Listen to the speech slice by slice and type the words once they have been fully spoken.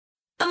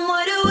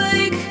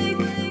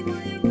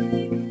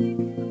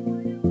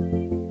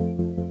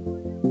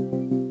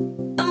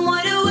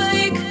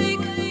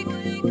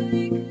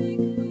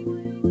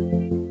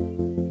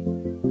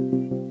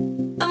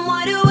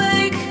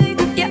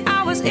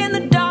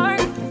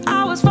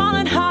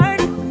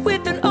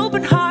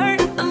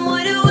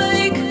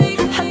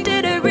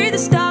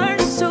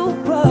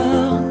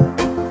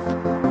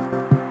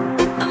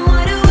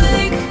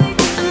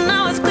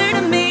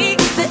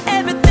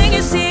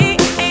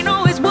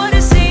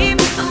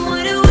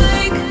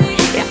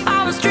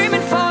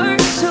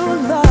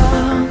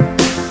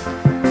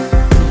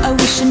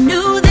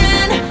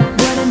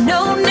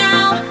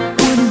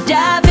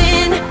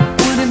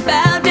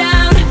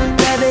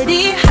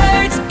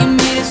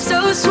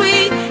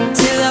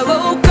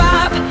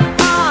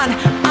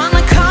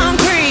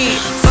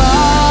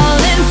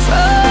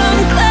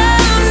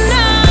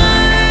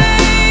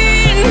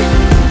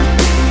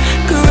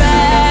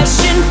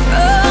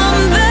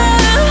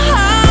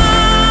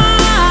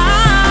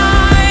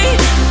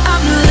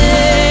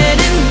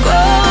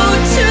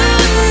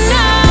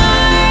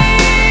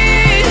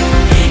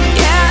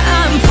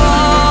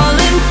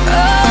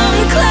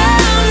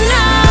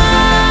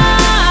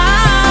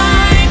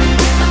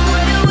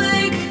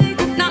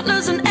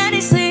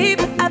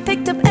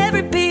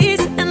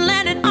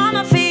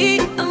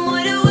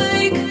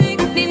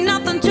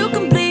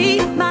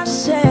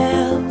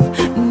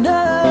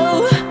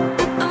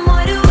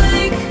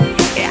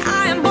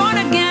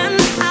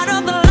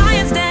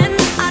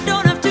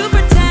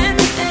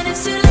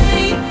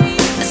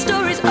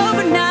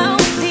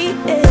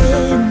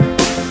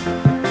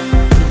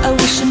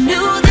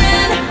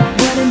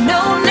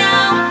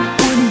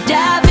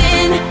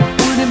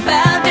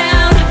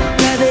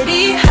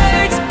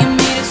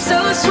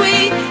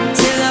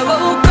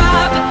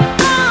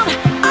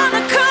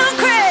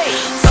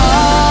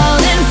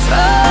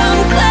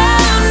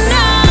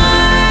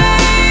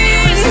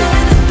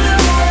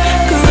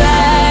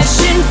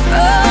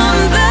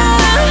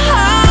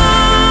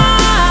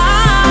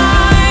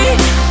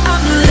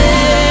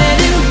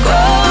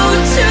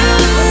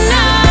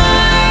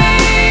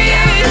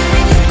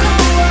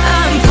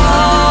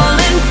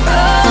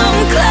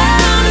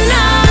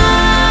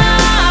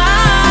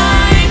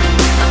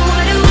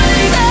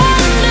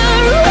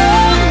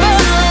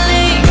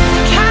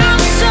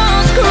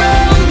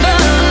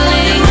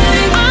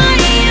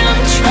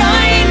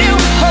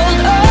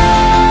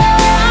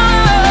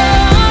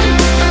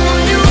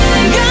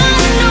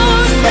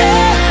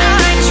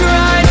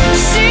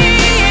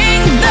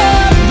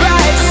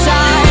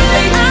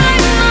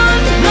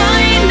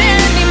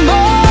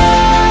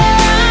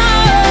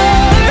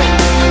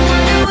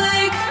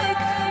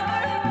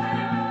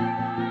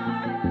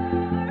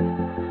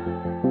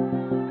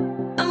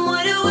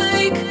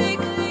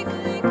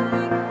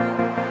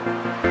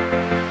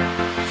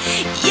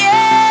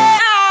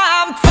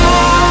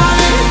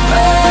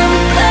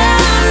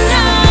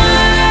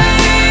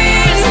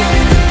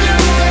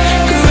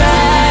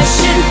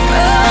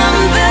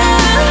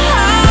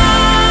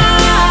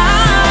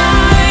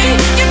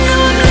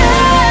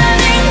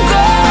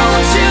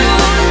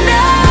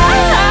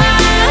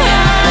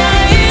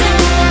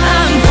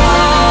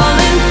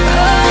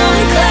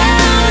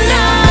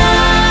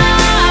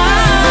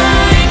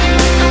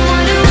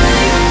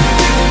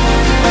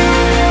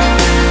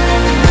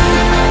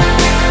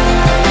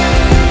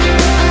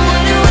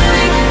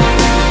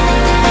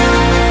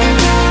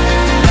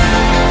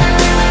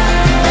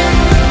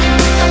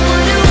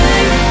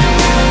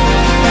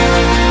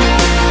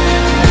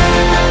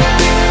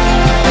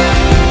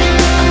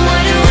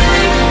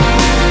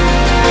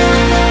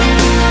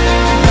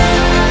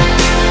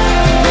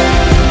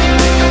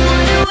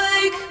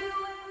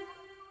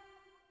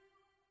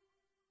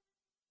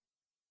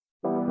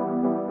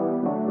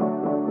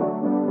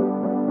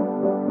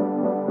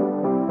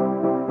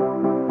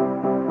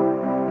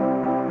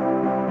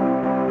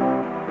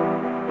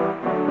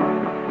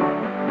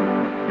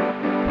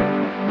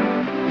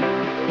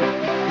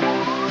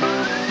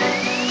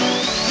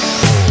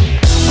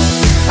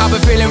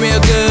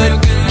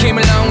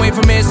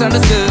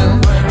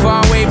misunderstood.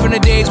 Far away from the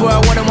days where I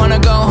wouldn't wanna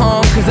go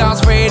home, cause I was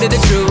afraid of the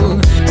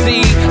truth.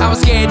 See, I was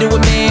scared to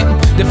admit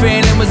the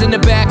feeling was in the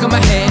back of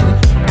my head.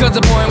 Cause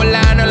the point where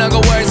lie no longer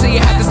works, so you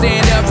have to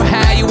stand up for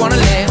how you wanna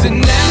live.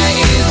 Tonight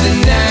is the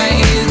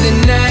night, is the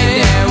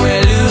night that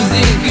we're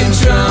losing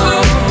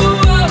control.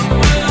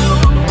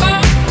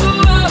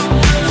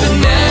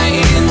 Tonight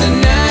is the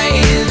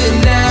night, is the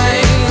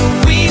night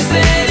we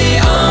set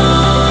it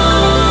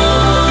on.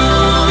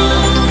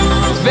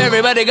 So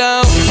everybody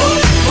go.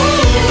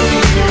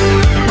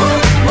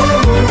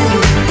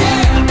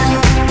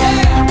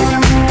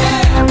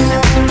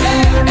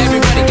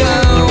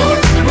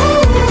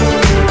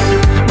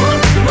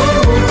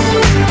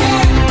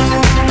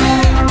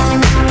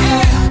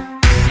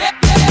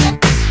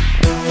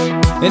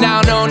 And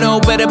I don't know no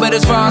better, but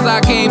as far as I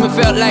came, it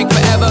felt like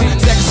forever.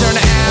 Seconds turn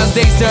to hours,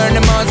 days turn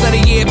to months. Let a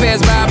year pass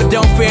by, but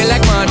don't feel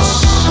like much.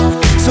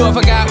 So if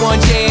I got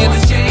one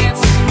chance,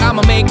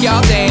 I'ma make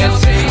y'all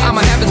dance.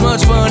 I'ma have as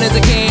much fun as I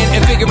can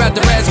and figure out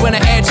the rest when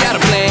I hatch out a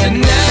plan.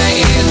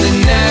 Tonight is the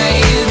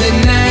night, is the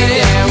night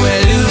that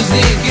we're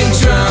losing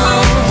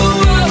control.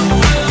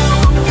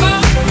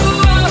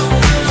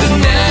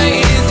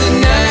 Tonight is the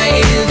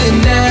night, is the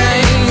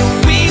night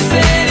we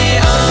set it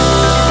on.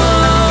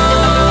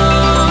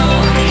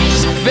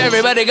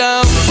 Everybody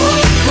go.